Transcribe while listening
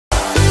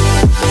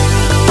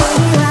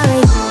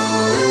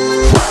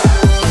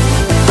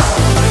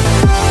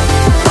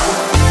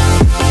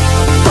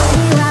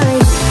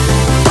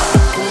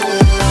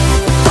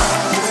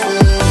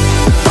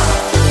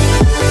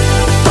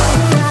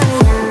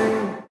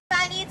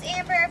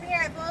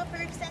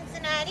Bulletproof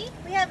Cincinnati.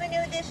 We have a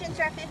new addition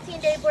to our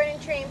 15-day board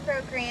and train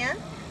program.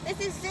 This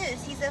is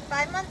Zeus. He's a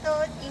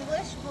 5-month-old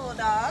English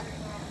Bulldog.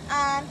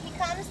 He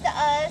comes to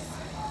us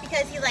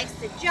because he likes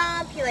to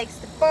jump, he likes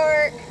to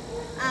bark,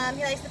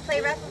 he likes to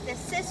play rough with his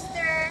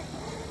sister.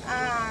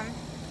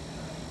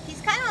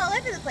 He's kind of all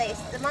over the place.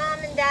 The mom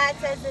and dad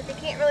says that they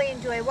can't really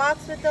enjoy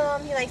walks with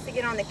him. He likes to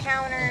get on the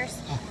counters.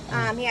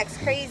 He acts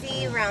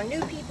crazy around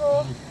new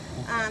people,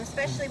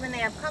 especially when they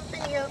have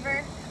company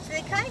over. So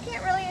they kind of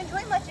can't really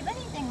enjoy much of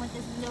anything with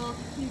this little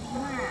cutie.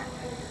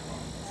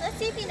 So let's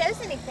see if he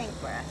knows anything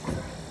for us.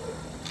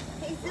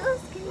 Hey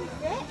Zeus, can you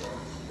sit?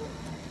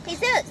 Hey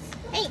Zeus,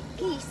 hey,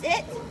 can you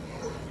sit?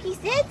 Can you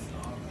sit?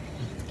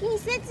 Can you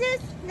sit,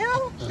 Zeus?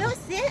 No, don't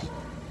sit.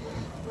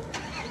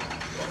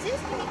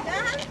 Zeus, can you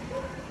come?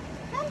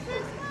 Come,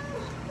 Zeus, come.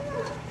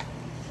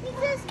 Hey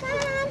Zeus,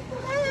 come.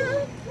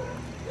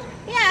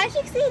 Yeah, as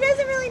you can see, he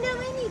doesn't really know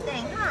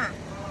anything, huh?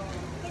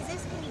 Hey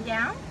Zeus, can you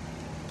down?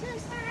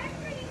 Zeus,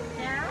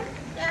 down,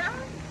 down.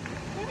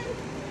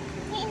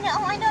 Hey, no,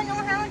 I don't know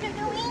how to do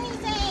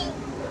anything.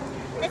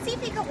 Let's see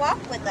if he can walk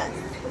with us.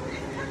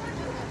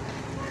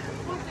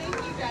 Well, thank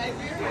you guys.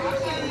 We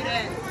appreciate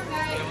it.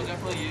 Yeah, we'll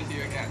definitely use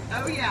you again.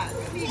 Oh, yeah.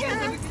 See you guys.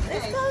 Have a good day.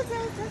 Let's go,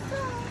 Zeus. Let's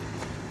go.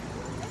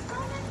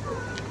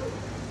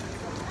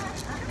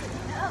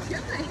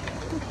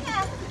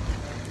 Yeah.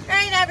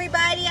 Alright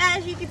everybody,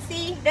 as you can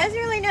see, he doesn't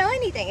really know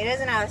anything. He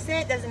doesn't know how to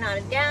sit, doesn't know how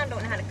to down,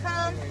 don't know how to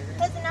come,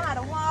 doesn't know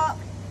how to walk.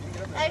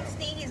 As you can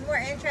see, he's more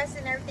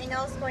interested in everything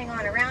else going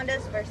on around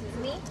us versus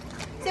me.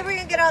 So we're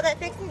going to get all that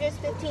fixed in just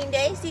 15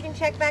 days. So you can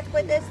check back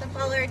with us and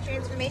follow our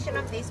transformation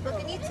on Facebook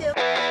and YouTube.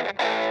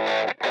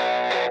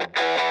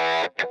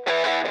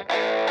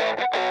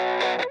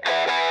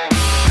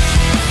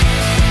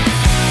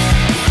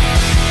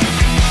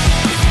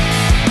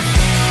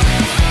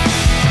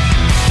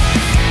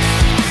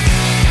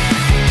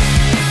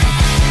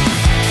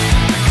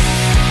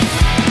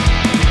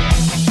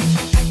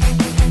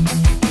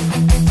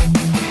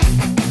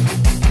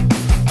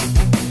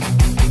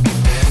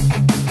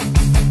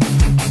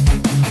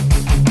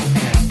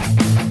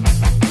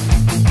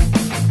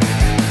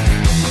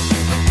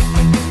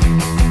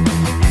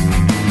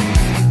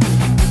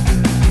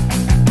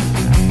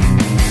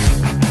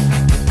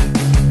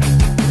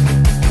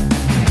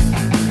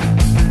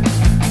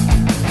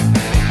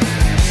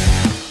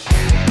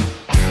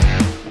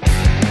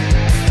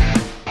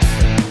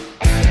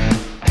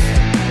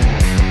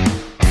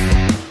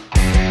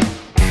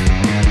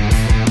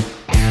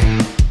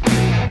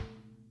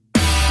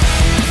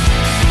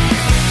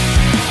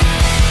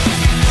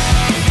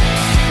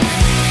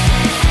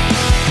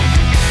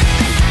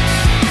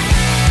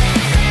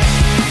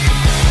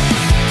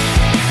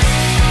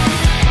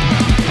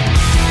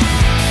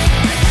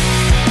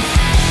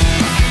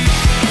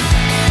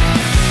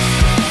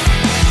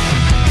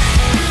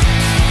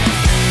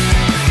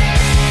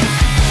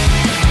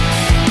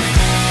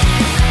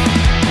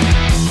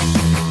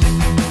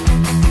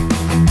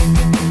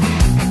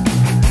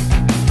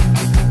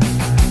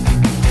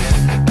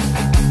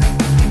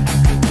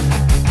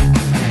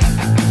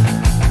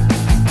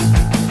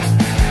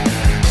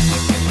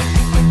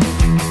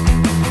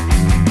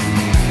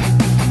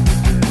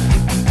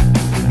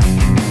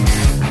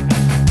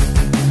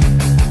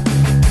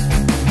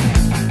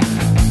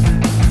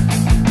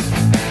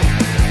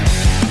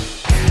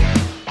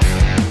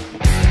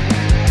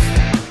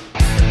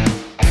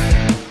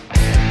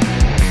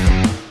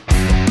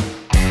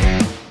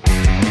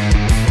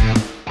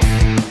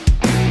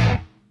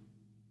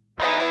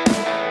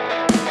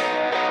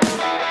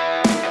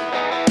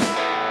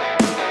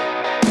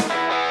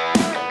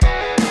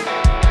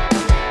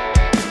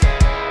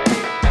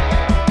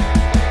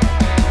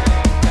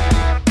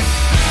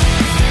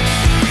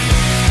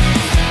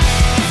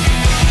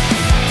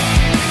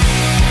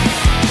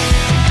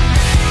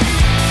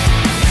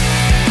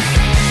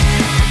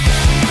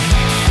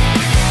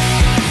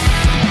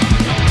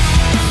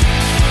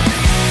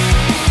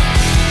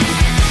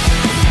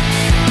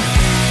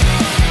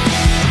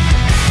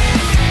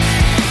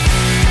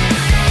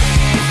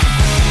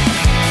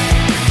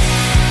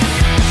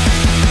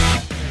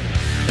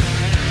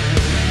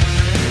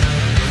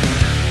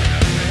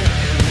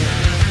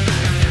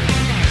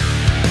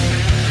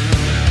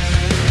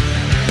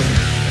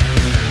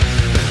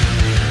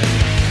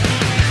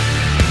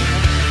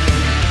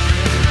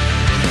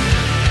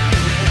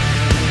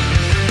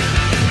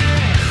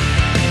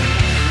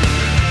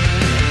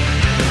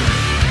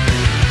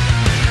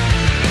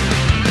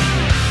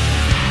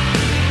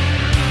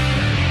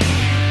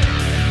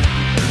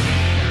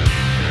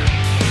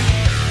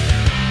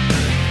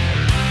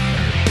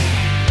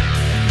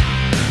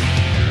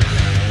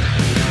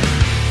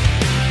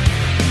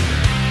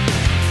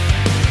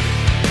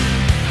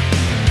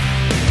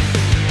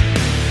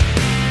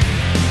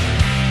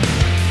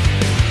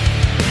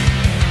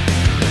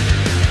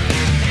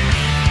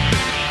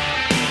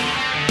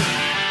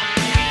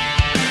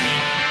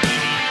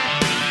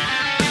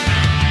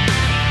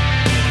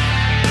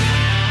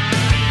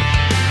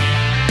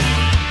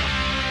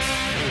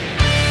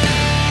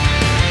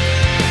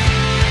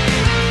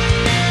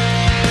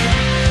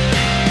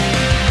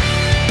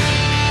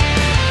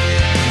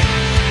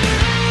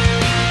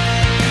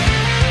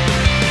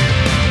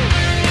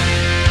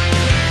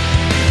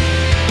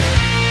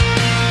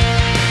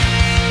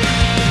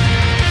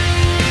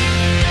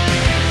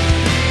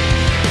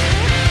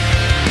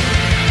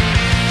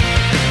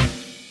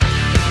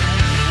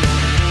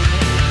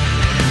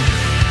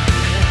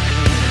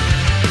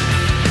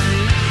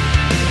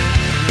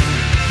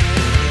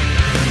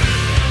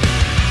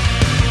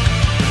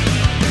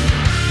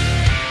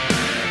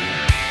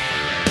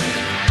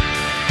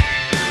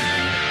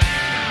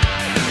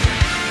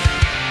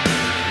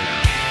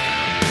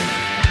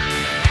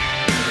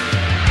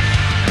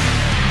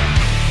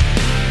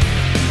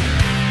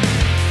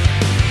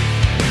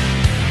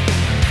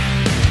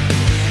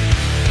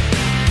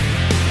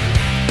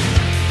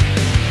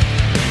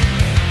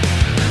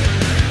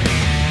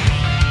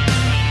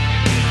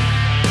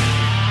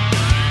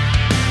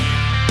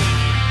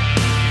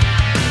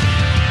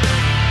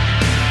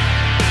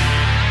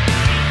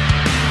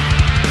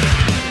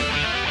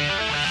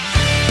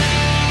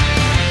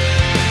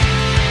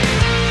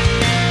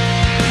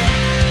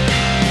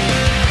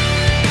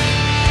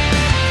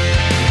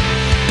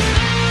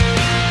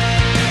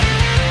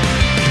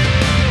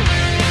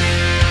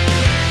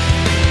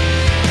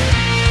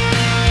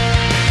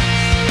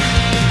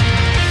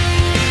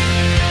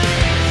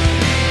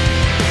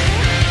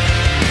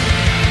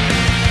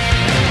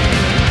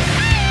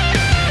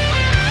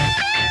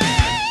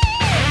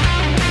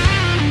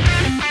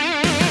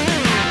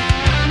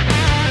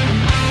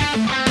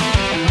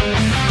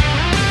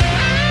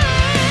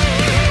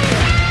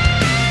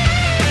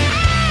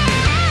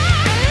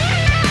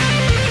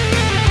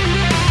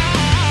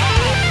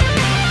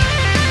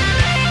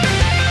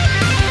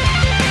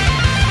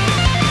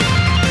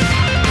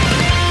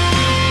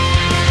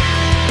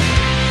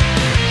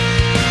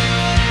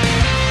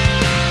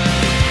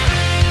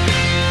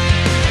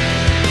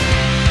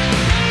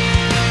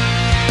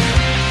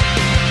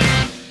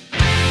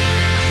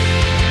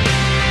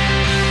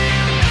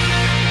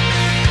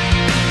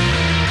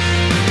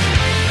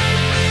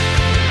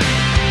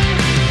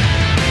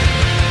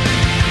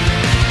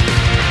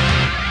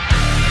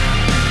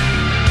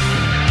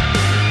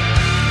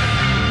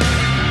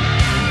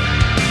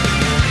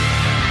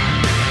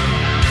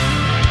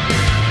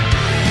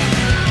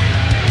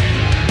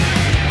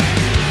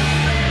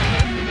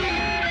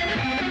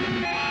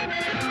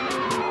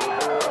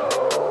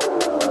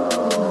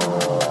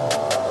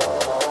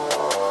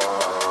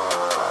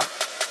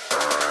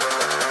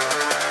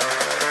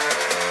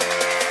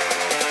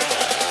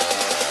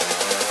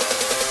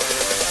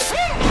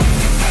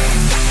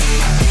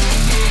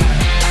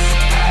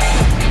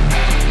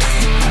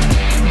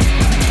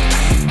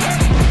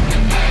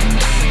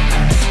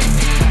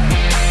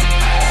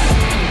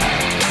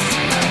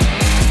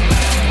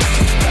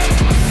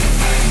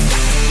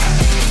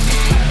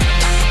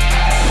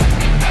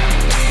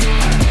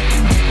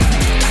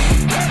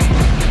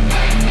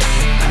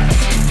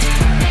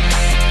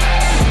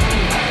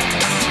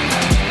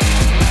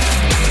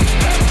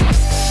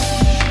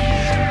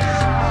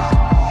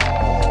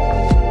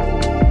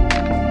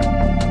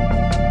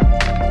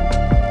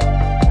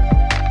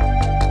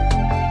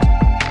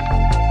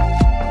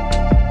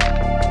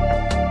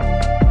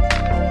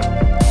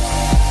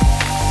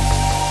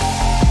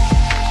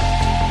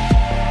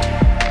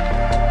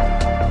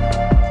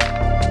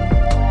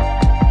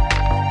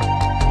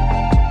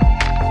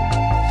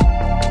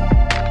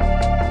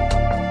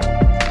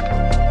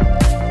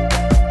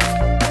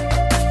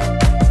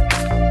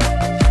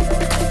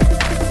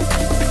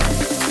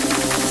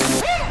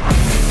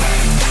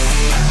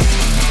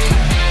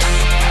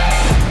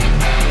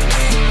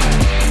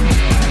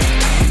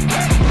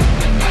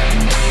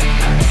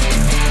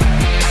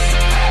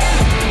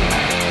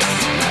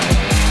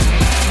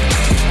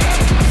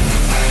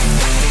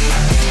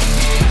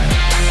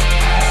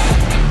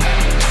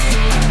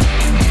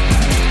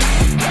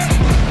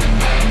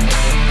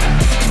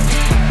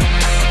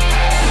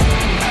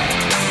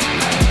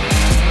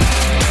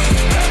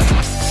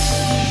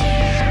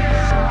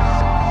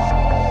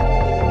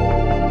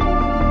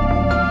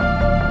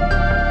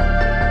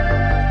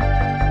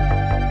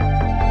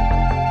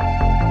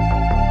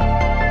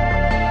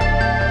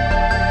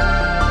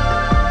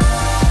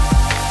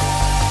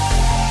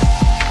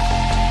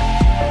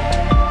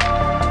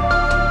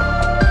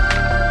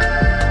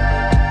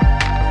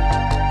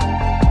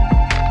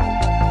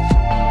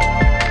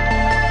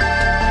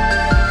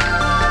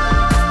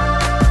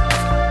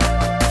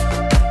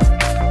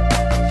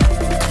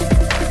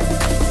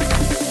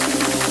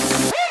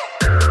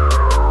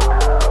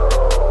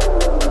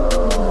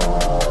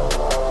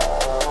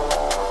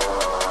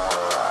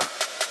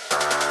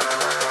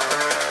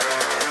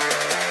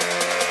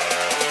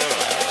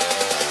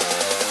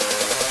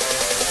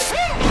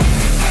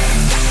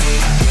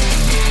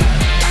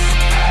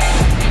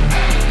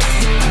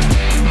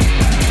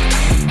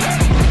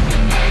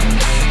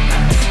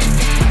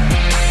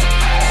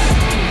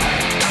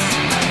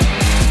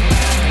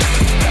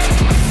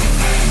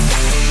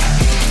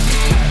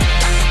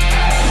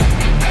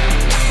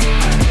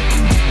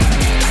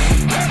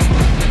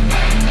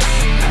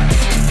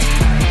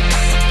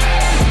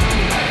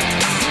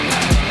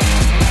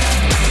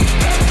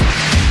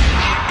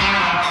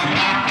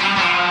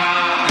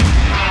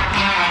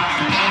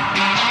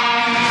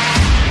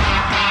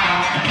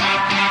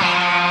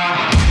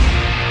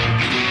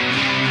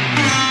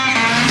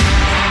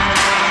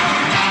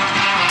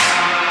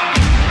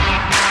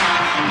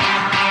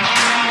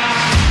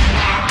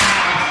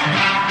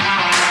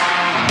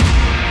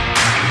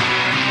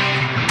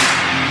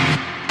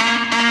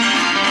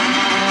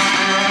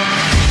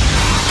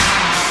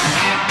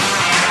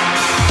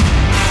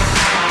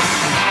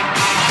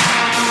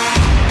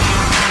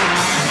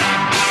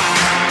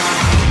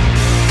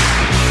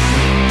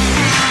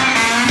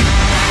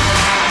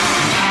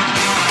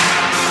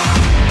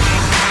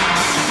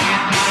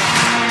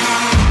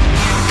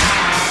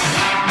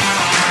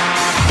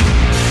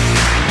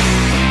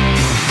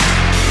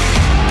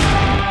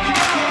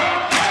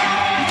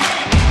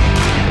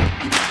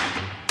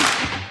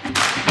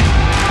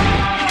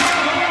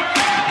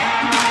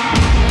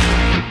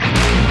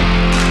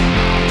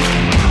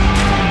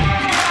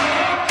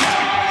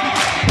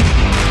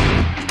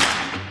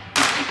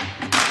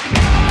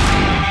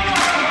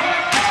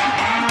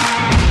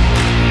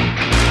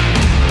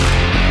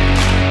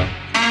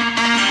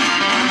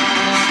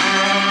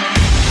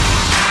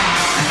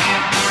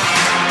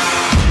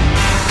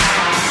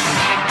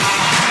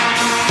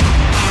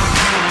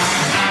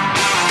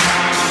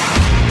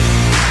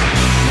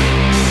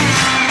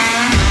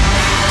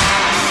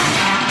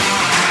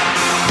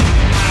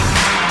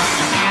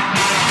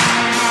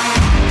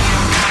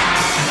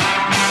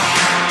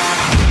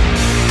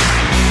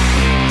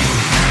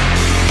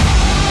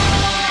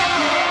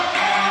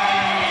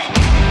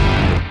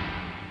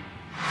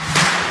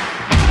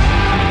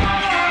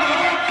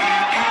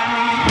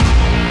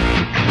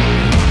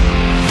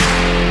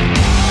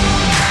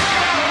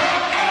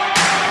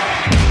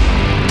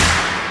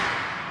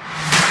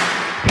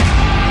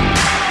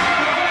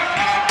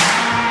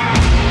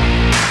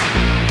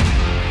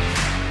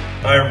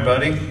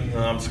 everybody.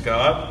 I'm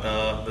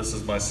Scott. This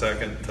is my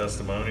second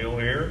testimonial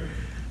here.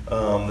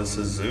 This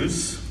is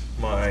Zeus,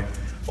 my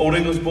Old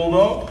English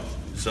Bulldog.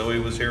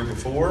 Zoe was here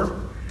before.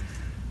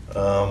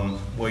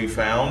 We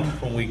found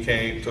when we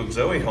took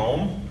Zoe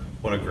home,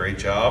 what a great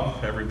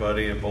job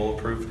everybody at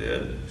Bulletproof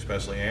did,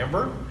 especially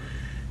Amber.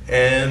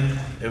 And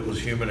it was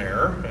human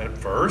error at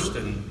first,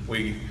 and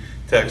we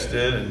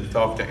texted and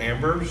talked to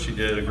Amber. She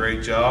did a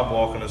great job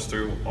walking us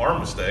through our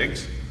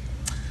mistakes.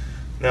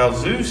 Now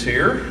Zeus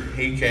here,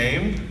 he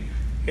came.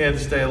 He had to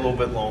stay a little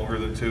bit longer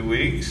than 2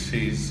 weeks.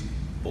 He's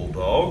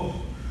Bulldog.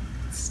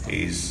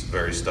 He's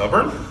very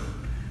stubborn.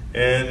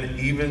 And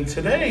even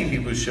today he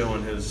was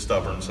showing his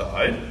stubborn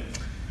side.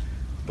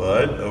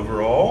 But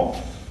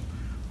overall,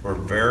 we're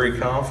very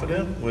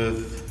confident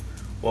with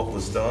what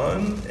was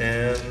done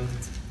and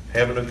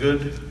having a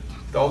good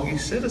doggy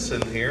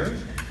citizen here.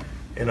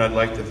 And I'd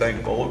like to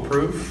thank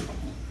Bulletproof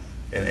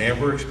and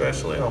Amber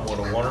especially on what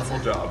a wonderful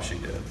job she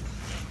did.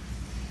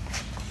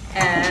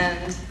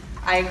 And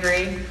I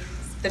agree.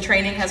 The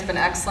training has been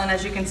excellent.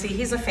 As you can see,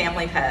 he's a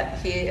family pet.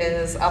 He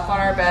is up on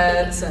our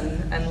beds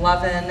and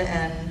loving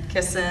and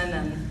kissing,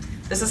 and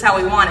this is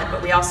how we want it,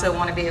 but we also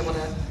want to be able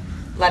to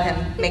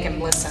make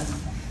him listen.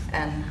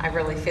 And I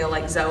really feel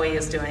like Zoe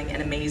is doing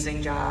an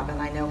amazing job,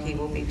 and I know he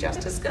will be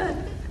just as good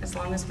as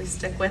long as we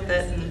stick with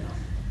it and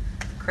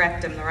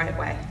correct him the right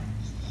way.